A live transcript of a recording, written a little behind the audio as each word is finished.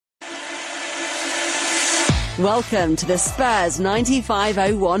Welcome to the Spurs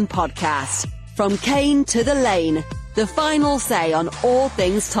 9501 podcast. From Kane to the Lane, the final say on all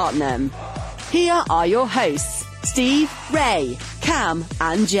things Tottenham. Here are your hosts, Steve, Ray, Cam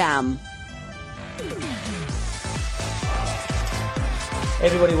and Jam.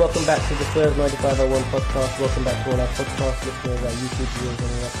 Everybody, welcome back to the Spurs 9501 podcast. Welcome back to all our podcast listeners, our YouTube viewers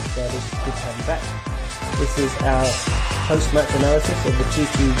and all that subscribers. Good to have you back. This is our post-match analysis of the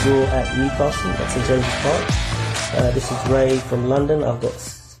 2-2 draw at Newcastle at St James's Park. This is Ray from London. I've got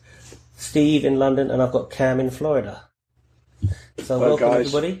Steve in London and I've got Cam in Florida. So hello, welcome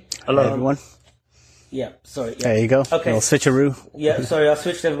guys. everybody. Hello everyone. Yeah, sorry. Yeah. There you go. Okay. Little switcheroo. Yeah, sorry, I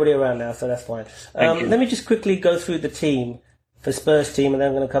switched everybody around now, so that's fine. Let me just quickly go through the team for Spurs team, and then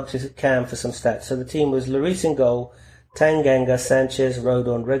I'm going to come to Cam for some stats. So the team was Lloris in goal, Tanganga, Sanchez,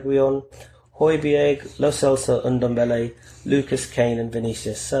 Rodon, Reguilon, Højbjerg, Lo Celso, Ndombele, Lucas, Kane and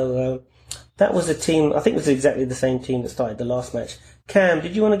Vinicius. So that was a team, I think it was exactly the same team that started the last match. Cam,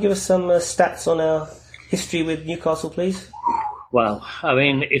 did you want to give us some stats on our history with Newcastle, please? Well, I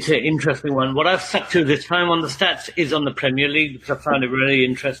mean, it's an interesting one. What I've stuck to this time on the stats is on the Premier League, because I found it really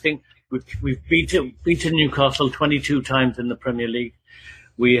interesting. We've beaten Newcastle 22 times in the Premier League.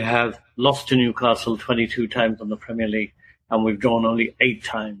 We have lost to Newcastle 22 times in the Premier League, and we've drawn only 8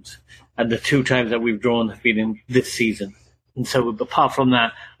 times. And the 2 times that we've drawn have been in this season. And so apart from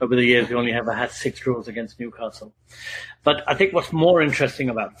that, over the years, we only ever had 6 draws against Newcastle. But I think what's more interesting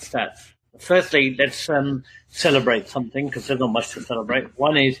about the stats, firstly, let's celebrate something, because there's not much to celebrate.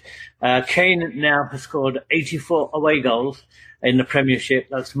 One is Kane now has scored 84 away goals in the Premiership.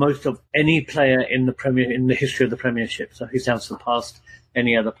 That's most of any player in the history of the Premiership. So he's now surpassed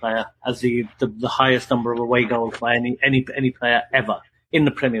any other player as the highest number of away goals by any player ever in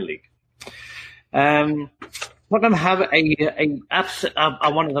the Premier League. Tottenham have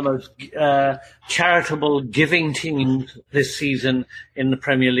one of the most charitable giving teams this season in the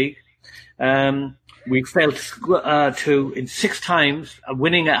Premier League. We failed to in 6 times,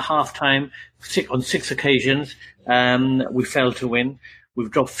 winning at half-time on 6 occasions. We failed to win.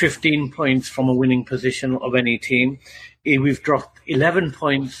 We've dropped 15 points from a winning position of any team. We've dropped 11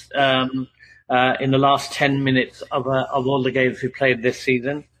 points in the last 10 minutes of all the games we played this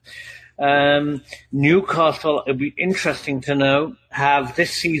season. Newcastle, it'll be interesting to know, have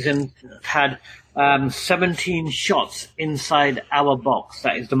this season had 17 shots inside our box.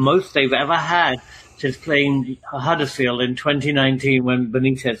 That is the most they've ever had since playing Huddersfield in 2019 when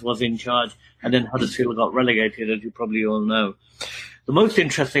Benitez was in charge, and then Huddersfield got relegated, as you probably all know. The most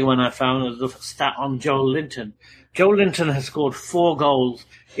interesting one I found was the stat on Joel Linton. Joel Linton has scored 4 goals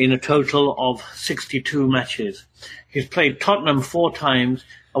in a total of 62 matches. He's played Tottenham 4 times,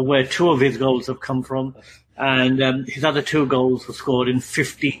 where 2 of his goals have come from, and his other 2 goals were scored in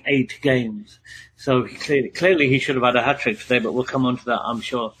 58 games. So clearly he should have had a hat-trick today, but we'll come on to that, I'm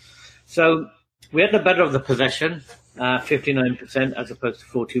sure. So we had the better of the possession, 59% as opposed to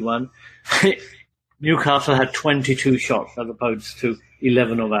 41. Newcastle had 22 shots as opposed to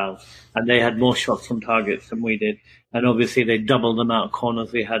 11 of ours, and they had more shots on targets than we did. And obviously they doubled the amount of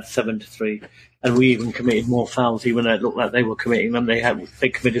corners. We had 7-3, and we even committed more fouls, even though it looked like they were committing them. They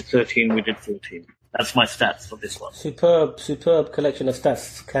committed 13, we did 14. That's my stats for this one. Superb collection of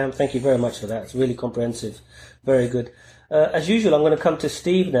stats, Cam. Thank you very much for that. It's really comprehensive. Very good. As usual, I'm going to come to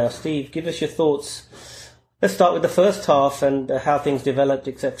Steve now. Steve, give us your thoughts. Let's start with the first half and how things developed,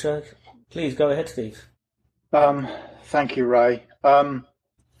 etc. Please go ahead, Steve. Thank you, Ray. I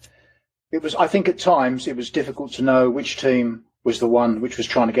think at times it was difficult to know which team was the one which was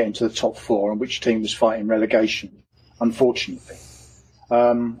trying to get into the top 4 and which team was fighting relegation, unfortunately.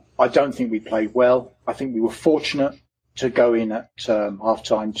 I don't think we played well. I think we were fortunate to go in at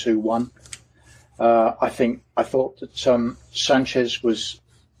half-time 2-1. I thought that Sanchez was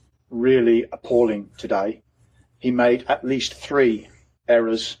really appalling today. He made at least 3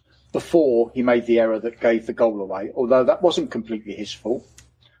 errors before he made the error that gave the goal away, although that wasn't completely his fault.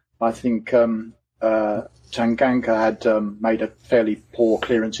 I think Tanganga had made a fairly poor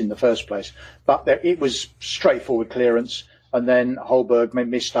clearance in the first place, but it was straightforward clearance, and then Højbjerg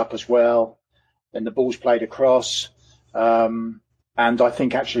missed up as well. Then the ball's played across, and I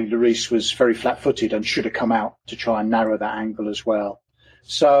think actually Lloris was very flat-footed and should have come out to try and narrow that angle as well.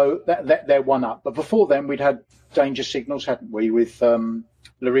 So they're 1 up. But before then, we'd had danger signals, hadn't we, with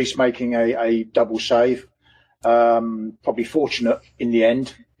Lloris making a double save. Probably fortunate in the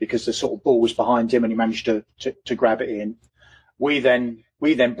end, because the sort of ball was behind him and he managed to grab it in. We then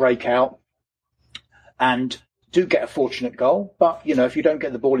break out and do get a fortunate goal. But, if you don't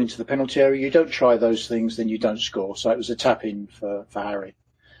get the ball into the penalty area, you don't try those things, then you don't score. So it was a tap in for Harry.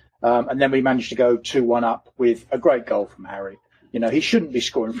 And then we managed to go 2-1 up with a great goal from Harry. He shouldn't be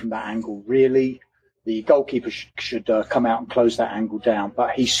scoring from that angle, really. The goalkeeper should come out and close that angle down,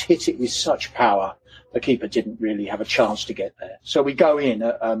 but he's hit it with such power, the keeper didn't really have a chance to get there. So we go in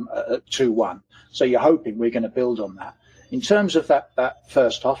at 2-1. So you're hoping we're going to build on that. In terms of that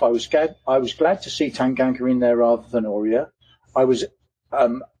first half, I was glad to see Tanganga in there rather than Aurier.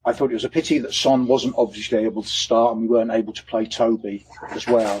 I thought it was a pity that Son wasn't obviously able to start and we weren't able to play Toby as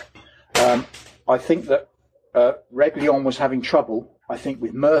well. I think that Reguilón was having trouble. I think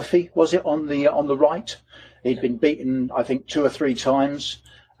with Murphy, was it on the right? He'd been beaten, I think, 2 or 3 times,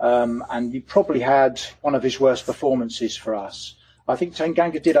 and he probably had one of his worst performances for us. I think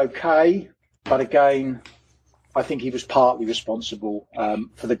Tanganga did okay, but again, I think he was partly responsible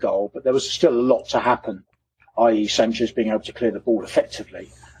for the goal. But there was still a lot to happen, i.e. Sanchez being able to clear the ball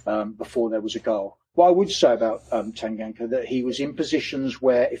effectively before there was a goal. What I would say about Tanganga, that he was in positions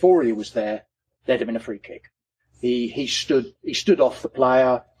where if Aurier was there, there'd have been a free kick. He stood off the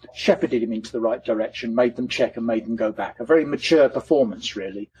player, shepherded him into the right direction, made them check and made them go back. A very mature performance,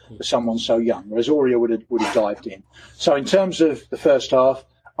 really, for someone so young, whereas Aurier would have dived in. So in terms of the first half,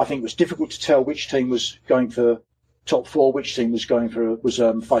 I think it was difficult to tell which team was going for top 4, which team was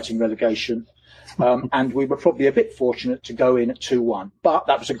fighting relegation. And we were probably a bit fortunate to go in at 2-1. But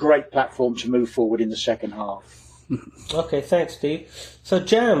that was a great platform to move forward in the second half. Okay, thanks, Steve. So,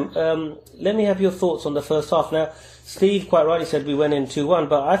 Jam, let me have your thoughts on the first half. Now, Steve quite rightly said we went in 2-1,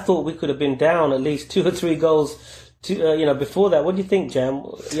 but I thought we could have been down at least 2 or 3 goals before that. What do you think, Jam?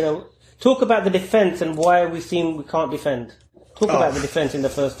 Talk about the defence and why we can't defend. Talk about the defence in the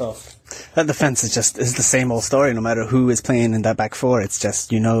first half. That defence is the same old story. No matter who is playing in that back four, it's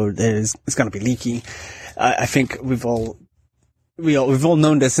just it's going to be leaky. I think we've all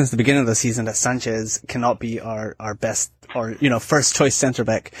known this since the beginning of the season that Sanchez cannot be our best or first choice centre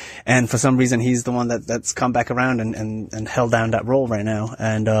back, and for some reason he's the one that's come back around and held down that role right now.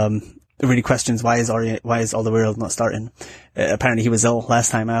 And it really questions why is Alderweireld not starting? Apparently he was ill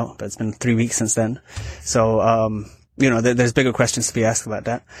last time out, but it's been 3 weeks since then. So there's bigger questions to be asked about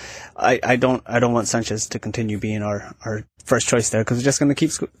that. I don't want Sanchez to continue being our first choice there, because we're just going to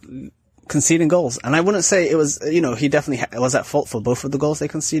keep conceding goals. And I wouldn't say it was, he definitely was at fault for both of the goals they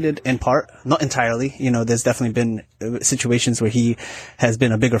conceded, in part, not entirely. There's definitely been situations where he has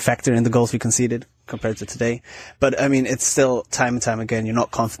been a bigger factor in the goals we conceded compared to today. But I mean, it's still time and time again, you're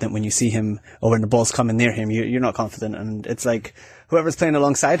not confident when you see him or when the ball's coming near him. You're not confident, and it's like whoever's playing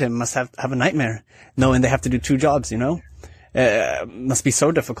alongside him must have a nightmare knowing they have to do 2 jobs, must be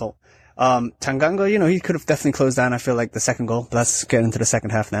so difficult. Tanganga, he could have definitely closed down, I feel like, the second goal. But let's get into the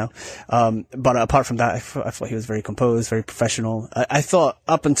second half now. But apart from that, I thought he was very composed, very professional. I thought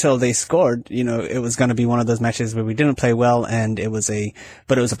up until they scored, it was going to be one of those matches where we didn't play well, and it was a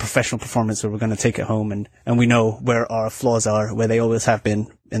professional performance where we're going to take it home, and we know where our flaws are, where they always have been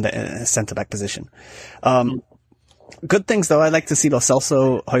in the centre-back position. Good things though, I like to see Lo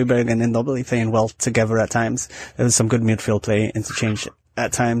Celso, Højbjerg and Ndombele playing well together at times. There was some good midfield play, interchange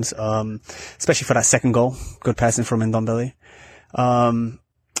at times, especially for that second goal. Good passing from Ndombele.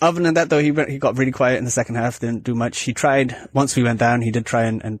 Other than that though, he got really quiet in the second half, didn't do much. He tried, once we went down, he did try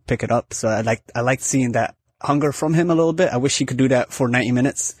and pick it up. So I liked seeing that hunger from him a little bit. I wish he could do that for 90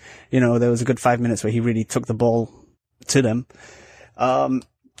 minutes. There was a good 5 minutes where he really took the ball to them.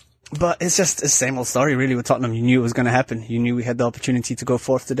 But it's just the same old story really with Tottenham. You knew it was going to happen. You knew we had the opportunity to go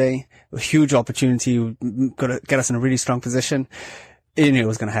 4th today. A huge opportunity. Going to get us in a really strong position. You knew it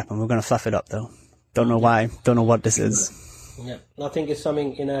was going to happen. We're going to fluff it up though. Don't know why. Don't know what this is. Yeah, I think it's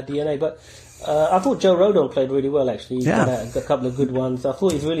something in our DNA. But I thought Joe Rodon played really well actually. He had a couple of good ones. I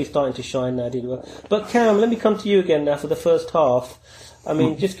thought he's really starting to shine now, did well. But Cam, let me come to you again now for the first half. I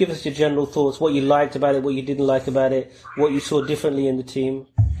mean, just give us your general thoughts, what you liked about it, what you didn't like about it, what you saw differently in the team.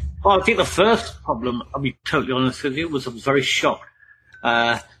 Well, I think the first problem, I'll be totally honest with you, was I was very shocked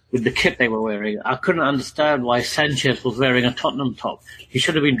with the kit they were wearing. I couldn't understand why Sanchez was wearing a Tottenham top. He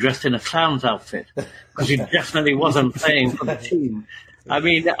should have been dressed in a clown's outfit, because he definitely wasn't playing for the team. I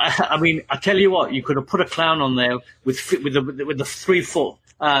mean, I tell you what, you could have put a clown on there with the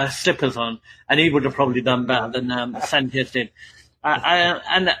 3-foot slippers on, and he would have probably done better than Sanchez did.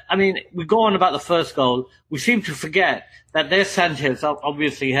 And I mean, we go on about the first goal. We seem to forget that there's Sanchez,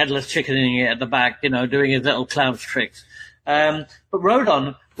 obviously headless chickening it at the back, doing his little clown's tricks. But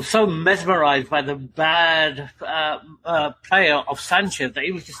Rodon was so mesmerized by the bad player of Sanchez that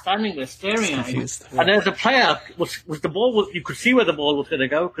he was just standing there staring at him. Yeah. And there's a player was the ball. You could see where the ball was going to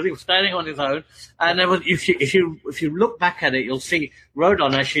go because he was standing on his own. And there was, if you look back at it, you'll see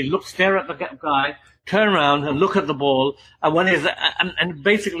Rodon actually stare at the guy, turn around and look at the ball, and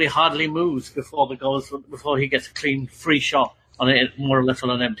basically hardly moves before he gets a clean free shot on it, more or less on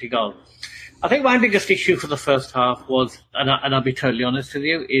an empty goal. I think my biggest issue for the first half was, and I'll be totally honest with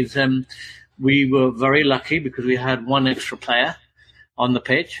you, is we were very lucky because we had one extra player on the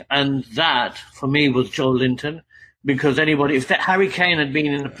pitch, and that, for me, was Joel Linton. Because if Harry Kane had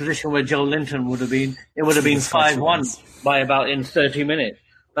been in a position where Joel Linton would have been, it would have been 5-1 by about in 30 minutes.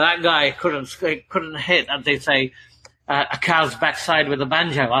 But that guy couldn't hit, as they say, a cow's backside with a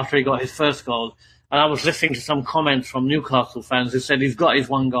banjo after he got his first goal. And I was listening to some comments from Newcastle fans who said he's got his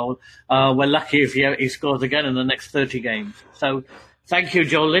one goal. We're lucky if he scores again in the next 30 games. So thank you,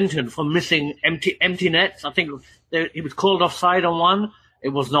 Joel Linton, for missing empty nets. I think he was called offside on one. It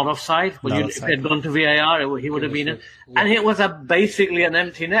was not offside. If it had gone to VAR, he would have been in. And it was basically an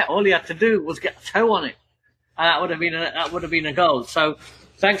empty net. All he had to do was get a toe on it. And that would have been a goal. So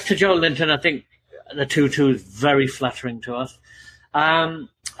thanks to Joel Linton, I think the 2-2 is very flattering to us. I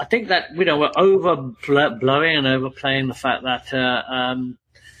think that, we're overblowing and overplaying the fact that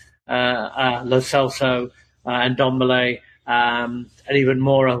Lo Celso and Ndombele and even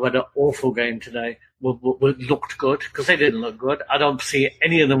Moura, who had an awful game today, looked good, because they didn't look good. I don't see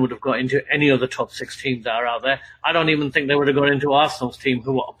any of them would have got into any of the top 6 teams that are out there. I don't even think they would have got into Arsenal's team,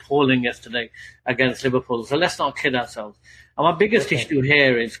 who were appalling yesterday against Liverpool. So let's not kid ourselves. And my biggest issue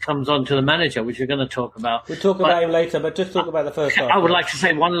here comes on to the manager, which we're going to talk about. We'll talk about him later, but just talk about the first half. I would like to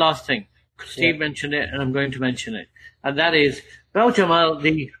say one last thing. Steve mentioned it, and I'm going to mention it. And that is, Belgium are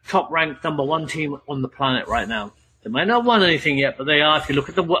the top-ranked number 1 team on the planet right now. They might not have won anything yet, but they are. If you look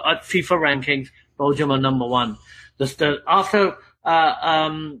at the FIFA rankings, Belgium are number 1. After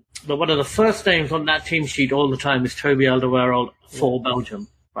one of the first names on that team sheet all the time is Toby Alderweireld for Belgium,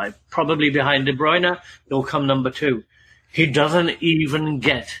 right? Probably behind De Bruyne, he'll come number 2. He doesn't even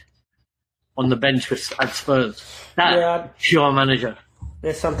get on the bench at Spurs. That's your manager.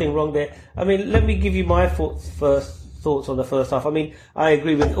 There's something wrong there. I mean, let me give you my thoughts on the first half. I mean, I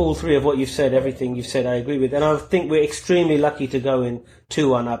agree with all 3 of what you've said. Everything you've said, I agree with. And I think we're extremely lucky to go in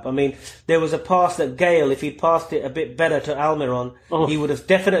 2-1 up. I mean, there was a pass that Gale, if he'd passed it a bit better to Almiron, he would have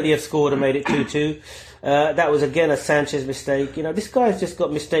definitely have scored and made it 2-2. That was again a Sanchez mistake. You know, this guy's just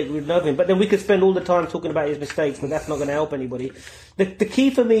got mistake with nothing. But then we could spend all the time talking about his mistakes, but that's not going to help anybody. The key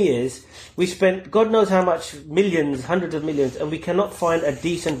for me is we spent God knows how much, millions, hundreds of millions, and we cannot find a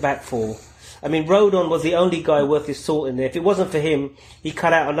decent back four. I mean, Rodon was the only guy worth his salt in there. If it wasn't for him, he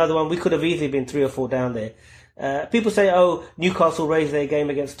cut out another one. We could have easily been 3 or 4 down there. People say, Newcastle raised their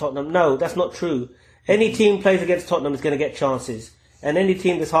game against Tottenham. No, that's not true. Any team plays against Tottenham is going to get chances. And any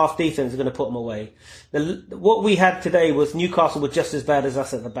team that's half decent is going to put them away. What we had today was Newcastle were just as bad as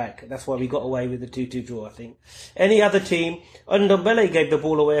us at the back. That's why we got away with the 2-2 draw, I think. Any other team, Ndombele gave the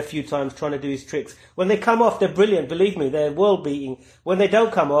ball away a few times trying to do his tricks. When they come off, they're brilliant. Believe me, they're world beating. When they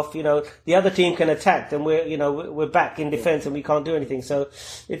don't come off, the other team can attack, and we're back in defence and we can't do anything. So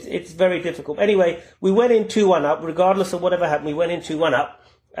it's very difficult. Anyway, we went in 2-1 up. Regardless of whatever happened, we went in 2-1 up.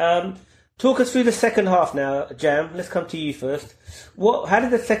 Talk us through the second half now, Jam. Let's come to you first. How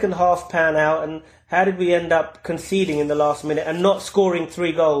did the second half pan out, and how did we end up conceding in the last minute and not scoring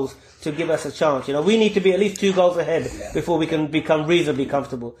 3 goals to give us a chance? We need to be at least 2 goals ahead before we can become reasonably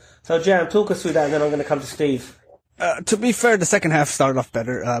comfortable. So, Jam, talk us through that, and then I'm going to come to Steve. To be fair, the second half started off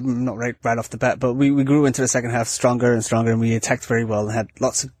better. Not right off the bat, but we grew into the second half stronger and stronger, and we attacked very well and had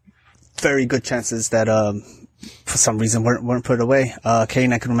lots of very good chances that for some reason weren't put away.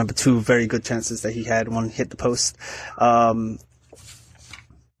 Kane, I can remember 2 very good chances that he had. One hit the post. Trying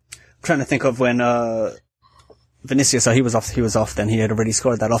to think of when Vinicius, he was off then. He had already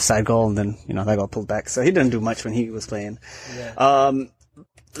scored that offside goal, and then that got pulled back. So he didn't do much when he was playing. Yeah.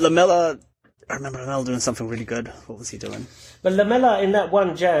 Lamela, I remember Lamela doing something really good. What was he doing? But Lamela, in that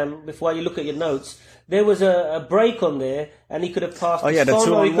one Jam, before you look at your notes, there was a break on there, and he could have passed to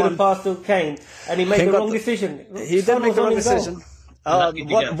Son, or he could have passed to Kane, and he made the wrong decision. He did make the wrong decision.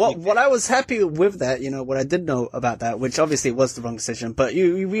 What I was happy with that, what I did know about that, which obviously was the wrong decision, but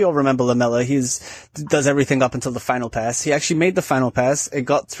we all remember Lamela. Does everything up until the final pass. He actually made the final pass. It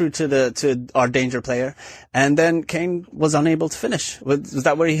got through to our danger player, and then Kane was unable to finish. Was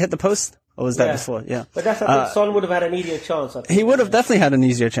that where he hit the post? Or was that before? Yeah. But I think Son would have had an easier chance. I think. He would have definitely had an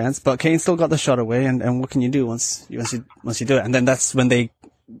easier chance, but Kane still got the shot away, and what can you do once you do it? And then that's when their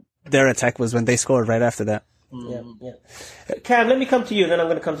attack was when they scored right after that. Yeah. Cam, let me come to you, and then I'm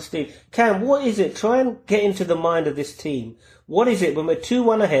going to come to Steve. Cam, what is it? Try and get into the mind of this team. What is it when we're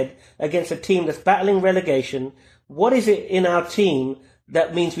 2-1 ahead against a team that's battling relegation? What is it in our team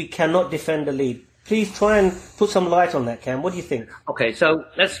that means we cannot defend the lead? please try and put some light on that, Cam. What do you think? Okay, so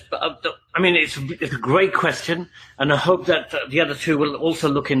let's. It's a great question, and I hope that the other two will also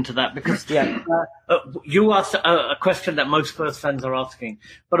look into that, because you asked a question that most Spurs fans are asking,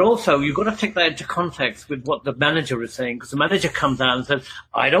 but also you've got to take that into context with what the manager is saying, because the manager comes out and says,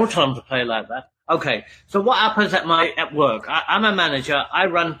 "I don't tell them to play like that." Okay, so what happens at work? I'm a manager. I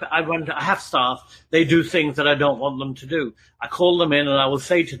have staff. They do things that I don't want them to do. I call them in and I will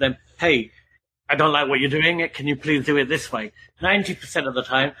say to them, "Hey, I don't like what you're doing. Can you please do it this way?" 90% of the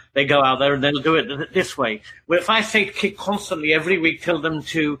time, they go out there and they'll do it this way. Well, if I say constantly every week, tell them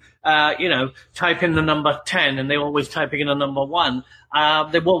to, type in the number 10, and they're always typing in the number 1,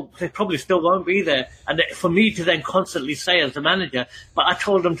 they probably still won't be there. And for me to then constantly say as the manager, but I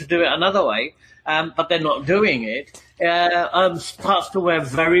told them to do it another way, but they're not doing it, starts to wear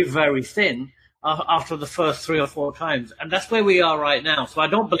very, very thin after the first 3 or 4 times. And that's where we are right now. So I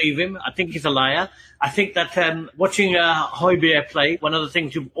don't believe him. I think he's a liar. I think that watching Højbjerg play, one of the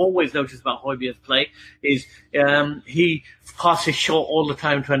things you've always noticed about Højbjerg's play is he passes short all the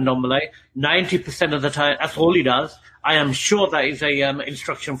time to Ndombele. 90% of the time, that's all he does. I am sure that is a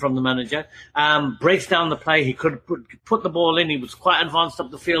instruction from the manager. Breaks down the play. He could put the ball in. He was quite advanced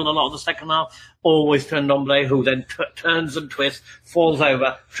up the field a lot of the second half. Always to Ndombele, who then turns and twists, falls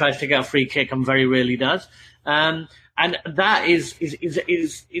over, tries to get a free kick, and very rarely does. And that is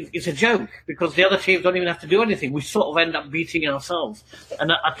a joke, because the other teams don't even have to do anything. We sort of end up beating ourselves.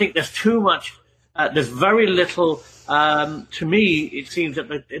 And I think there's too much. There's very little. To me, it seems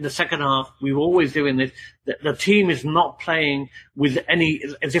that in the second half, we're always doing this. The team is not playing with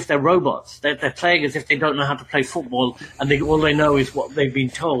as if they're robots. They're playing as if they don't know how to play football, and all they know is what they've been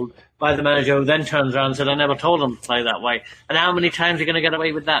told by the manager, who then turns around and said, "I never told them to play that way." And how many times are you going to get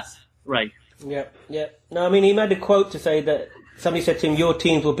away with that, Ray? Yeah. No, I mean, he made a quote to say that somebody said to him, "Your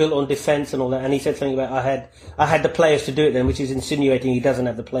teams were built on defence and all that," and he said something about, I had the players to do it then, which is insinuating he doesn't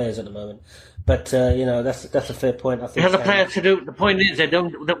have the players at the moment. But that's a fair point. I think he has the players to do it. The point is, they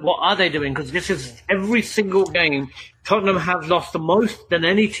don't. What are they doing? Because this is every single game. Tottenham have lost the most than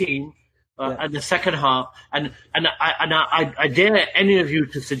any team in the second half, and I dare any of you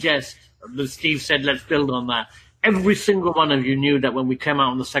to suggest that Steve said, "Let's build on that." Every single one of you knew that when we came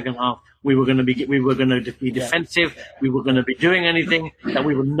out in the second half, we were going to be defensive. We were going to be doing anything, that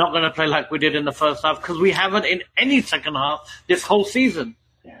we were not going to play like we did in the first half, because we haven't in any second half this whole season.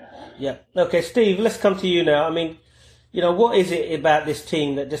 Yeah. Okay, Steve, let's come to you now. I mean, what is it about this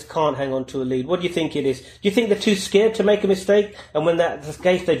team that just can't hang on to a lead? What do you think it is? Do you think they're too scared to make a mistake? And when that's the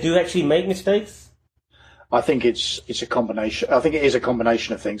case, they do actually make mistakes? I think it's a combination. I think it is a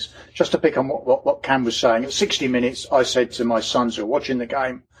combination of things. Just to pick on what Cam was saying, at 60 minutes, I said to my sons who are watching the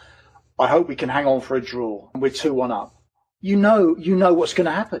game, "I hope we can hang on for a draw." And we're 2-1 up. You know what's going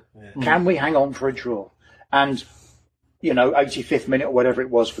to happen. Yeah. Can we hang on for a draw? And 85th minute or whatever it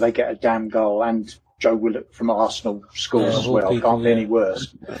was, they get a damn goal, and Joe Willock from Arsenal scores as well. Can't be any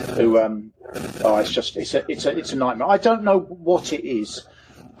worse. It's a nightmare. I don't know what it is.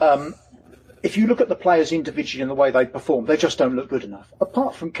 If you look at the players individually and the way they perform, they just don't look good enough.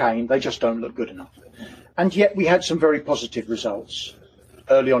 Apart from Kane, they just don't look good enough. And yet we had some very positive results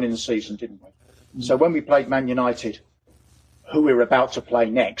early on in the season, didn't we? So when we played Man United, who we're about to play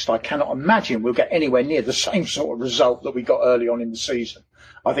next, I cannot imagine we'll get anywhere near the same sort of result that we got early on in the season.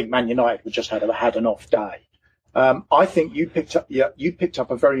 I think Man United would just had an off day. I think you picked up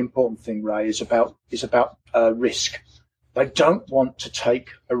a very important thing, Ray, is about risk. They don't want to take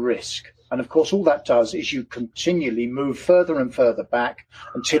a risk. And of course, all that does is you continually move further and further back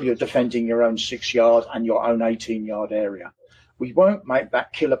until you're defending your own 6-yard and your own 18-yard area. We won't make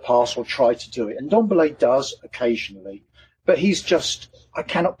that killer pass or try to do it. And Ndombele does occasionally. But I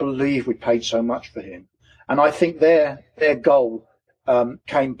cannot believe we paid so much for him. And I think their goal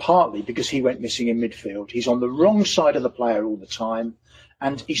came partly because he went missing in midfield. He's on the wrong side of the player all the time.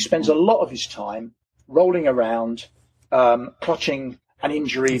 And he spends a lot of his time rolling around, clutching an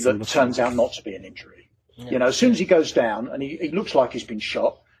injury that turns out not to be an injury. Yeah. As soon as he goes down and he looks like he's been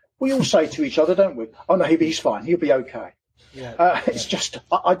shot, we all say to each other, don't we? "Oh, no, he's fine. He'll be okay." Yeah. It's just,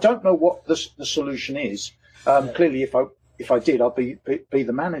 I don't know what the solution is. Clearly, if I did, I'd be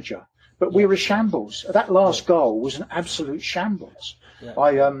the manager. But we're a shambles. That last goal was an absolute shambles. Yeah.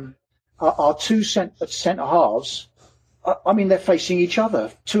 Our two centre halves, I mean, they're facing each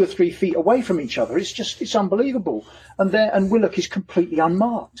other 2 or 3 feet away from each other. It's unbelievable. And Willock is completely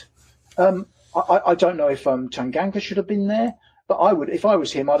unmarked. I don't know if Tanganga should have been there, but if I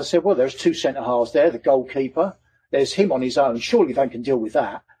was him, I'd have said, well, there's 2 centre halves there, the goalkeeper. There's him on his own. Surely they can deal with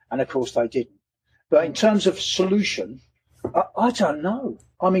that. And of course they didn't. But in terms of solution, I don't know.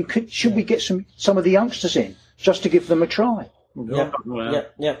 I mean, should we get some of the youngsters in just to give them a try? Yeah.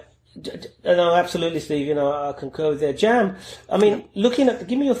 No, absolutely, Steve. I concur with that. Jam, I mean,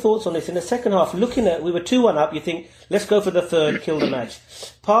 give me your thoughts on this. In the second half, we were 2-1 up, you think, let's go for the third, kill the match.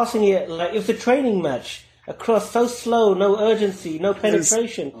 Passing it, like, it was a training match. Across, so slow, no urgency, no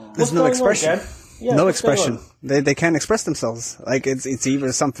penetration. There's no expression. Yeah, no expression. They can't express themselves. Like it's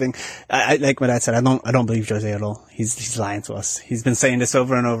either something. I like what I said. I don't believe Jose at all. He's lying to us. He's been saying this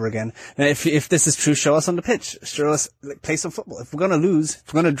over and over again. And if this is true, show us on the pitch. Show us, like, play some football. If we're gonna lose,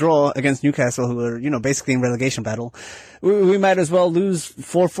 if we're gonna draw against Newcastle, who are basically in relegation battle, we might as well lose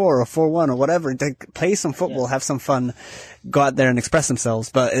 4-4 or 4-1 or whatever. Play some football, have some fun, go out there and express themselves.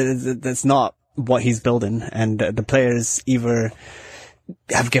 But it's not what he's building, and the players either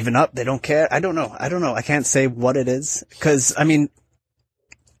have given up, they don't care. I don't know. I can't say what it is, because I mean,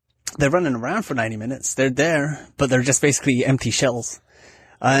 they're running around for 90 minutes. They're there, but they're just basically empty shells.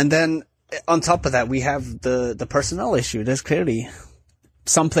 And then on top of that, we have the personnel issue. There's clearly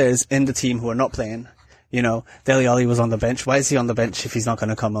some players in the team who are not playing. Dele Alli was on the bench. Why is he on the bench if he's not going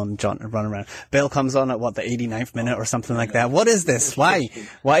to come on and run around? Bale comes on at the 89th minute or something like that. What is this? Why?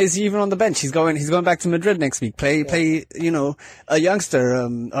 Why is he even on the bench? He's going back to Madrid next week. Play, a youngster,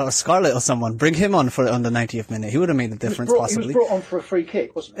 or Scarlett or someone. Bring him on on the 90th minute. He would have made the difference, possibly. He was brought on for a free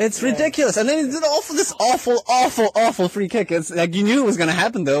kick, wasn't he? It's ridiculous. And then he did this awful free kick. It's like, you knew it was going to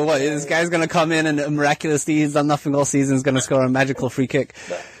happen, though. What, this guy's going to come in and miraculously, he's done nothing all season, is going to score a magical free kick.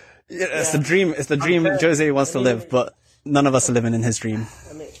 It's the dream. It's the dream Jose wants to live, but none of us are living in his dream.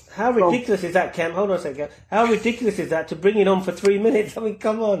 I mean, how ridiculous is that, Cam? Hold on a second. How ridiculous is that to bring it on for 3 minutes? I mean,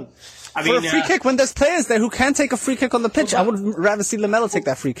 come on. For a free kick, when there's players there who can take a free kick on the pitch, I would rather see Lamela take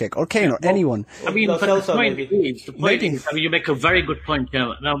that free kick, or Kane, or anyone. I mean, but the point is, you make a very good point,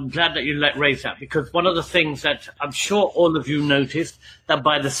 Joe, and I'm glad that you raised that, because one of the things that I'm sure all of you noticed, that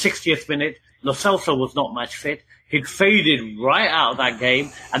by the 60th minute, Lo Celso was not match fit. He'd faded right out of that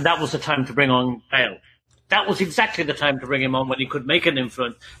game, and that was the time to bring on Bale. That was exactly the time to bring him on, when he could make an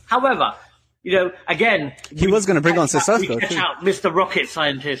influence. However, again... He was going to bring on Sissoko. We catch out Mr. Rocket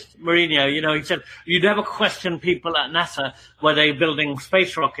Scientist, Mourinho. He said, you never question people at NASA where they're building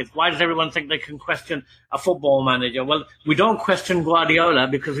space rockets. Why does everyone think they can question a football manager? Well, we don't question Guardiola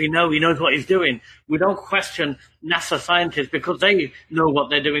because we know he knows what he's doing. We don't question NASA scientists because they know what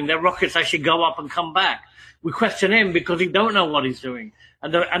they're doing. Their rockets actually go up and come back. We question him because he don't know what he's doing.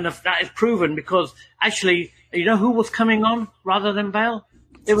 And that is proven because actually, who was coming on rather than Bale?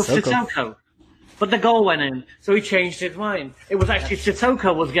 It was Sissoko. But the goal went in, so he changed his mind. It was actually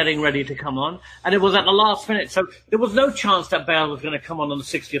Sissoko was getting ready to come on, and it was at the last minute. So there was no chance that Bale was going to come on the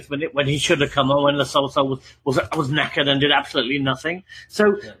 60th minute when he should have come on, when Lo Celso was knackered and did absolutely nothing.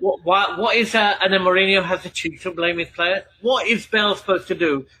 So what is and then Mourinho has the cheek to blame his player. What is Bale supposed to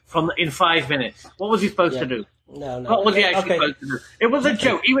do in 5 minutes? What was he supposed to do? No. What was he actually supposed to do? It was a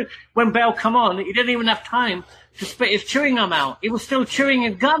joke. Even when Bale come on, he didn't even have time to spit his chewing gum out. He was still chewing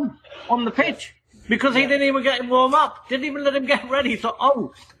his gum on the pitch. Because he didn't even get him warm up. Didn't even let him get ready.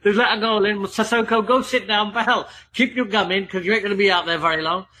 So, there's let a goal in. Sissoko, go sit down, Bale. Keep your gum in, because you ain't going to be out there very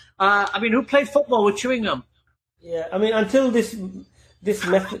long. Who plays football with chewing gum? Yeah, I mean, until this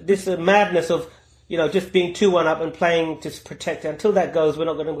madness of, just being 2-1 up and playing to protect it, until that goes, we're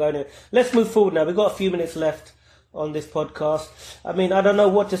not going to go anywhere. Let's move forward now. We've got a few minutes left on this podcast. I mean, I don't know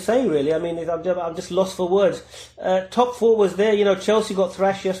what to say, really. I mean, I'm just lost for words. Top four was there. Chelsea got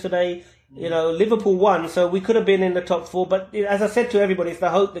thrashed yesterday. Liverpool won, so we could have been in the top four. But as I said to everybody, it's the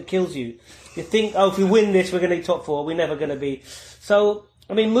hope that kills you. You think, if we win this, we're going to be top four. We're never going to be. So,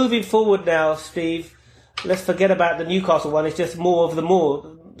 I mean, moving forward now, Steve, let's forget about the Newcastle one. It's just more of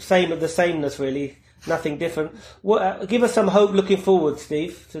the same of the sameness, really. Nothing different. Give us some hope looking forward,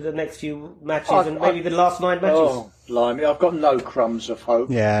 Steve, to the next few matches and maybe the last 9 matches. Oh, blimey. I've got no crumbs of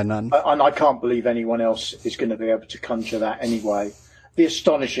hope. Yeah, none. And I can't believe anyone else is going to be able to conjure that anyway. The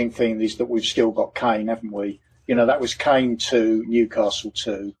astonishing thing is that we've still got Kane, haven't we? That was Kane 2, Newcastle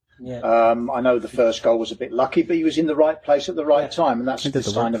 2. Yeah. I know the first goal was a bit lucky, but he was in the right place at the right time, and that's the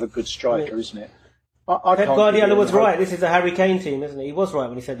sign of a good striker, isn't it? Pep Guardiola was right. This is a Harry Kane team, isn't he? He was right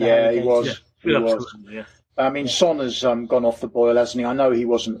when he said that. Yeah, he was. He was. Yeah. I mean, Son has gone off the boil, hasn't he? I know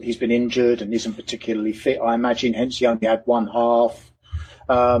he's been injured and isn't particularly fit, I imagine, hence he only had one half.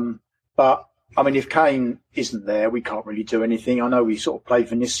 But I mean, if Kane isn't there, we can't really do anything. I know we sort of played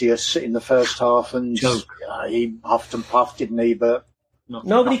Vinicius in the first half, and he huffed and puffed, didn't he? But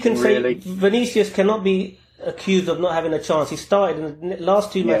nobody can really say Vinicius cannot be accused of not having a chance. He started in the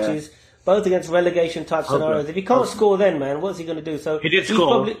last 2 matches, both against relegation type scenarios. If he can't score, then what's he going to do? So he did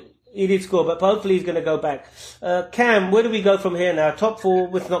score. He did score, but hopefully he's going to go back. Cam, where do we go from here now? Top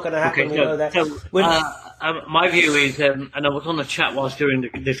 4, it's not going to happen. We know that. My view is, and I was on the chat whilst during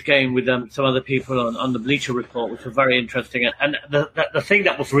this game with some other people on the Bleacher Report, which was very interesting. And the thing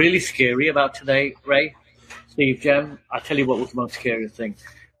that was really scary about today, Ray, Steve, Jem, I'll tell you what was the most scariest thing.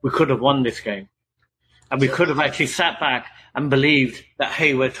 We could have won this game. And we could have actually sat back and believed that,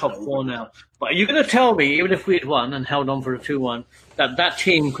 hey, we're top 4 now. But are you going to tell me, even if we had won and held on for a 2-1, that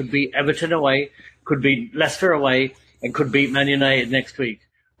team could beat Everton away, could beat Leicester away, and could beat Man United next week?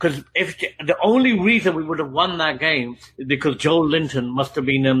 Because if the only reason we would have won that game is because Joel Linton must have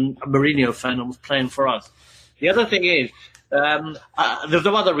been a Mourinho fan and was playing for us. The other thing is, there's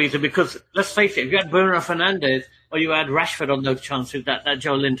no other reason, because let's face it, if you had Bruno Fernandes or you had Rashford on those chances that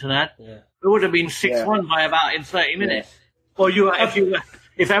Joel Linton had, it would have been 6-1 by about in 30 minutes. Or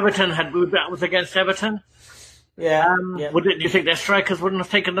if Everton that was against Everton, do you think their strikers wouldn't have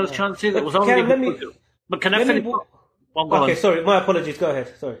taken those chances? It was only sorry, my apologies. Go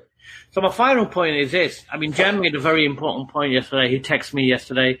ahead. Sorry. So my final point is this. I mean, Jan made a very important point yesterday. He texted me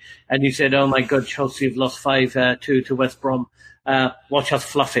yesterday and he said, "Oh my God, Chelsea have lost 5-2 to West Brom. Watch us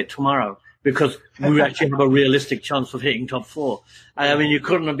fluff it tomorrow." Because we actually have a realistic chance of hitting top 4. I mean, you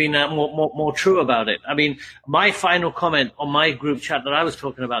couldn't have been more true about it. I mean, my final comment on my group chat that I was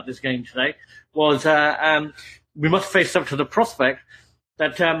talking about this game today was we must face up to the prospect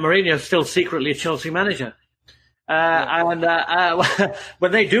that Mourinho is still secretly a Chelsea manager. And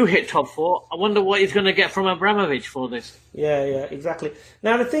when they do hit top 4, I wonder what he's going to get from Abramovich for this. Yeah, exactly.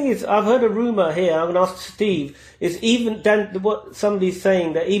 Now, the thing is, I've heard a rumour here, I'm going to ask Steve, is what somebody's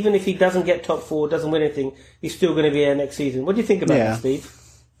saying, that even if he doesn't get top 4, doesn't win anything, he's still going to be here next season. What do you think about that, Steve?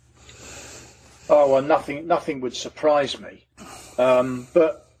 Oh, well, nothing would surprise me.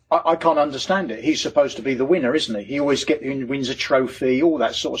 But I can't understand it. He's supposed to be the winner, isn't he? He always wins a trophy, all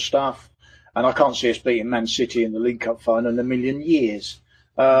that sort of stuff. And I can't see us beating Man City in the League Cup final in a million years.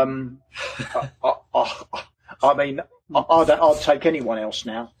 I mean, I'll take anyone else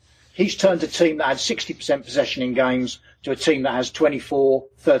now. He's turned a team that had 60% possession in games to a team that has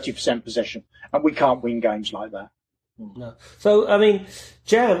 30% possession. And we can't win games like that. No. So, I mean,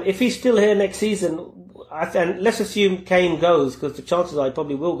 Jam, if he's still here next season, and let's assume Kane goes, because the chances are he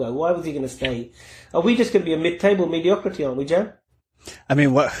probably will go, why was he going to stay? Are we just going to be a mid-table mediocrity, aren't we, Jam? I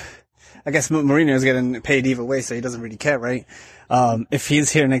mean, I guess Mourinho is getting paid either way, so he doesn't really care, right? If he's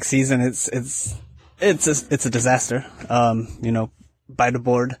here next season, it's a disaster. By the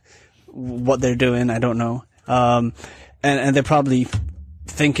board, what they're doing, I don't know. And they're probably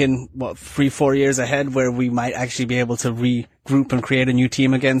thinking 3-4 years ahead, where we might actually be able to regroup and create a new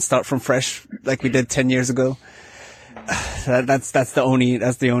team again, start from fresh, like we did 10 years ago. That's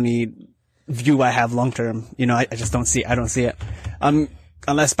the only view I have long term. I just don't see it.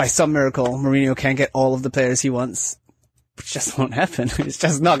 Unless by some miracle Mourinho can't get all of the players he wants, which just won't happen. It's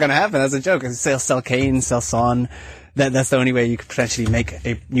just not going to happen. That's a joke. Sell Kane, sell Son. That's the only way you could potentially make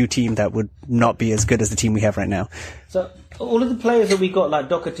a new team that would not be as good as the team we have right now. So all of the players that we got, like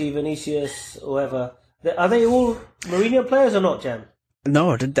Doherty, Vinicius, whoever, are they all Mourinho players or not, Jan?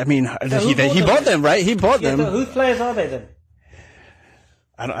 No, I mean, he bought them, right? He bought them. So whose players are they then?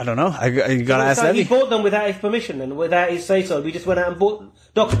 I don't know. You gotta ask Levy. He bought them without his permission and without his say so. We just went out and bought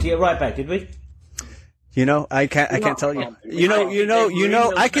Doherty at right back, did we? I can't tell you.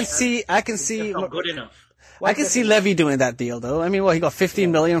 I can see. Not good enough. I can see Levy doing that deal though. I mean, he got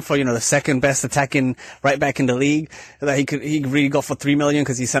 15 million for, the second best attacking right back in the league. That he really got for 3 million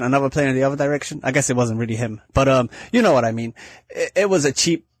because he sent another player in the other direction. I guess it wasn't really him, but you know what I mean. It was a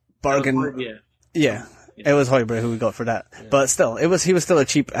cheap bargain. Yeah. It was Højbjerg who we got for that. Yeah. But still, he was still a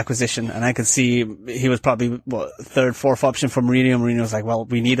cheap acquisition, and I could see he was probably, third, fourth option for Mourinho. Mourinho was like, well,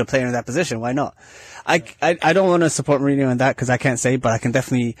 we need a player in that position. Why not? I don't want to support Mourinho in that because I can't say, but I can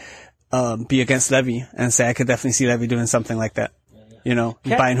definitely, be against Levy and say I could definitely see Levy doing something like that.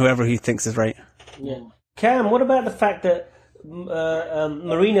 Buying whoever he thinks is right. Yeah. Cam, what about the fact that,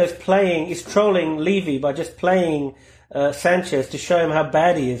 Mourinho is trolling Levy by just playing Sanchez to show him how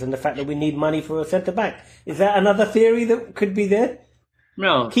bad he is, and the fact that we need money for a centre-back. Is that another theory that could be there?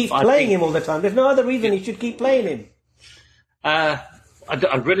 No. Keeps playing him all the time. There's no other reason he should keep playing him. I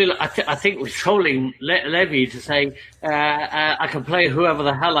think we're trolling Levy to say, I can play whoever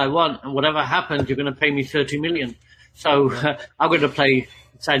the hell I want, and whatever happens, you're going to pay me 30 million. So I'm going to play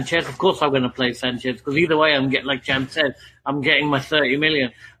Sanchez. Of course I'm going to play Sanchez, because either way like Jam said, I'm getting my 30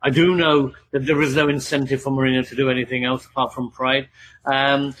 million. I do know that there is no incentive for Mourinho to do anything else apart from pride.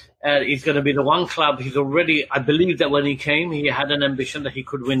 He's going to be the one club. I believe that when he came, he had an ambition that he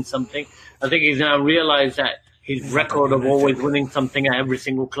could win something. I think he's now realized that His record of always winning something at every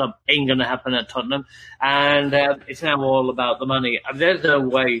single club ain't going to happen at Tottenham. And it's now all about the money. There's no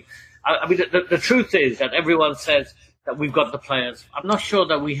way. I mean, the truth is that everyone says that we've got the players. I'm not sure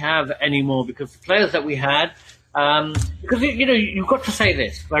that we have any more, because the players that we had, because, you've got to say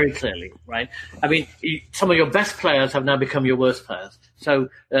this very clearly, right? I mean, some of your best players have now become your worst players. So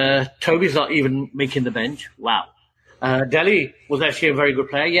Toby's not even making the bench. Wow. Dele was actually a very good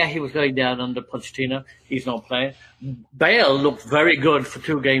player. Yeah, he was going down under Pochettino. He's not playing. Bale looked very good for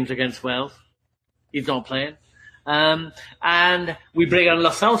 2 games against Wales. He's not playing. And we bring in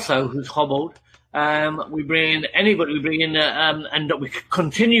Lo Celso, who's hobbled. We bring in anybody. We bring in, and we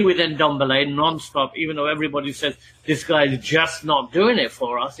continue with Ndombele non-stop, even though everybody says this guy is just not doing it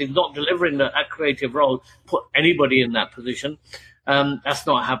for us. He's not delivering that creative role. Put anybody in that position. That's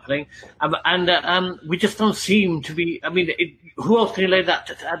not happening. And we just don't seem to be, I mean, who else can you lay that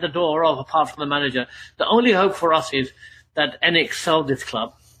at the door of apart from the manager? The only hope for us is that NX sell this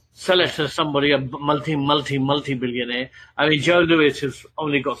club, sell it to somebody, a multi-billionaire. I mean, Joe Lewis has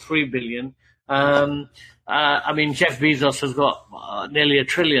only got 3 billion. I mean, Jeff Bezos has got nearly 1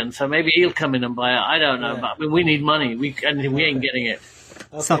 trillion, so maybe he'll come in and buy it. I don't know, but I mean, we need money. We ain't getting it.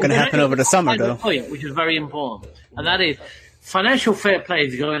 It's not going to happen over the summer, though. Which is very important, and that is financial fair play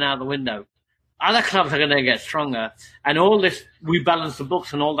is going out the window. Other clubs are going to get stronger, and all this we balance the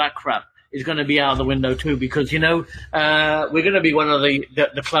books and all that crap is going to be out the window too, because we're going to be one of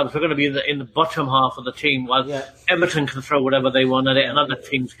the clubs. We're going to be in the bottom half of the team, while Everton can throw whatever they want at it, and other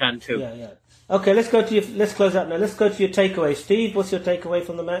teams can too. Yeah. Okay, let's close out now. Let's go to your takeaway. Steve, what's your takeaway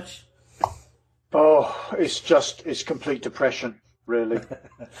from the match? Oh, it's complete depression, really.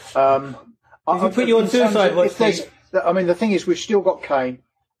 If you put you on suicide watch, I mean, the thing is, we've still got Kane,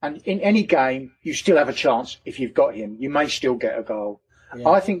 and in any game, you still have a chance. If you've got him, you may still get a goal. Yeah.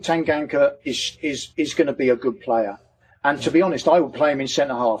 I think Tanganga is going to be a good player, and to be honest, I will play him in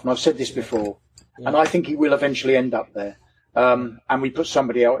centre half, and I've said this before, and I think he will eventually end up there. And we put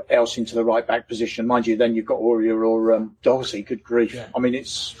somebody else into the right back position, mind you. Then you've got Aurier or Dorsey. Good grief! Yeah. I mean,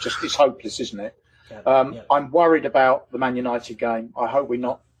 it's hopeless, isn't it? I'm worried about the Man United game. I hope we're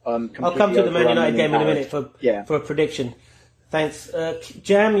not. I'll come to the Man United game in a minute for a prediction. Thanks,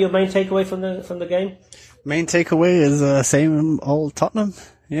 Jam. Your main takeaway from the game? Main takeaway is same old Tottenham.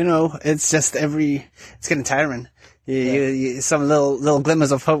 It's just it's getting tiring. You some little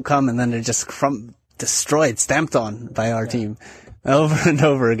glimmers of hope come, and then they're just destroyed, stamped on by our team over and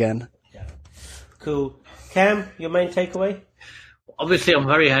over again. Yeah. Cool. Cam, your main takeaway? Obviously, I'm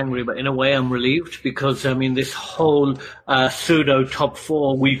very angry, but in a way, I'm relieved because, I mean, this whole pseudo top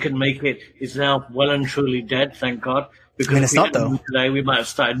 4, we can make it, is now well and truly dead, thank God. Because it's not, though. Today, we might have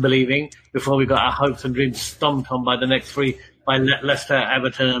started believing before we got our hopes and dreams stomped on by the next 3, by Leicester,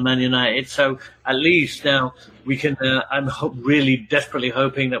 Everton, and Man United. So at least now we can, I'm really desperately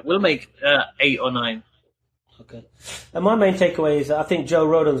hoping that we'll make 8 or 9. Okay. And my main takeaway is that I think Joe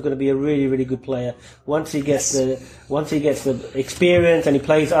Rodon's going to be a really, really good player. Once he gets the experience and he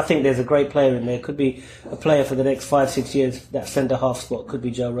plays, I think there's a great player in there. Could be a player for the next 5-6 years. That centre half spot could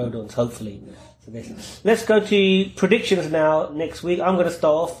be Joe Rodon's, hopefully. Let's go to predictions now next week. I'm going to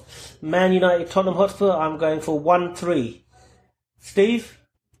start off. Man United, Tottenham Hotspur. I'm going for 1-3. Steve?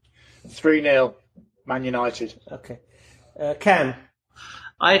 3-0, Man United. Okay. Cam?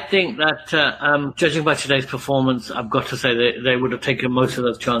 I think that, judging by today's performance, I've got to say they would have taken most of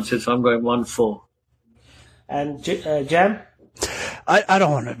those chances, so I'm going 1-4. And Jam? I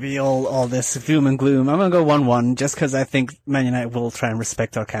don't want to be all this doom and gloom. I'm going to go 1-1 just because I think Man United will try and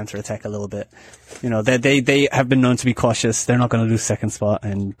respect our counter-attack a little bit. They have been known to be cautious. They're not going to lose second spot,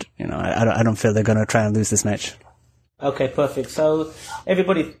 and, I don't feel they're going to try and lose this match. Okay, perfect. So,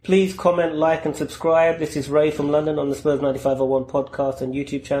 everybody, please comment, like, and subscribe. This is Ray from London on the Spurs 9501 podcast and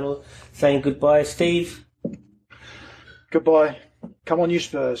YouTube channel saying goodbye. Steve? Goodbye. Come on, you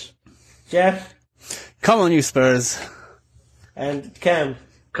Spurs. Jeff? Come on, you Spurs. And Cam?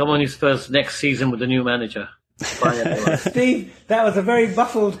 Come on, you Spurs, next season with a new manager. Bye, everyone. Steve, that was a very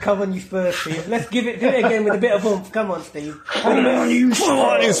muffled come on, you Spurs, Steve. Let's do it again with a bit of oomph. Come on, Steve. Come on, you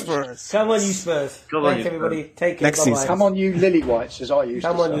Spurs. Come on, you Spurs. Thanks, everybody. Take care. Next Bye-bye. season. Come on, you Lily Whites, as I used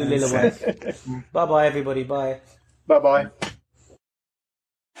to say. Come on, you Lily Whites. Bye-bye, everybody. Bye. Bye-bye.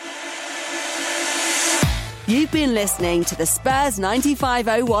 You've been listening to the Spurs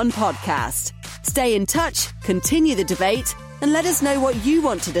 9501 podcast. Stay in touch, continue the debate, and let us know what you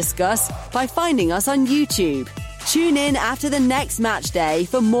want to discuss by finding us on YouTube. Tune in after the next match day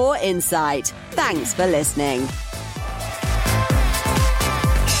for more insight. Thanks for listening.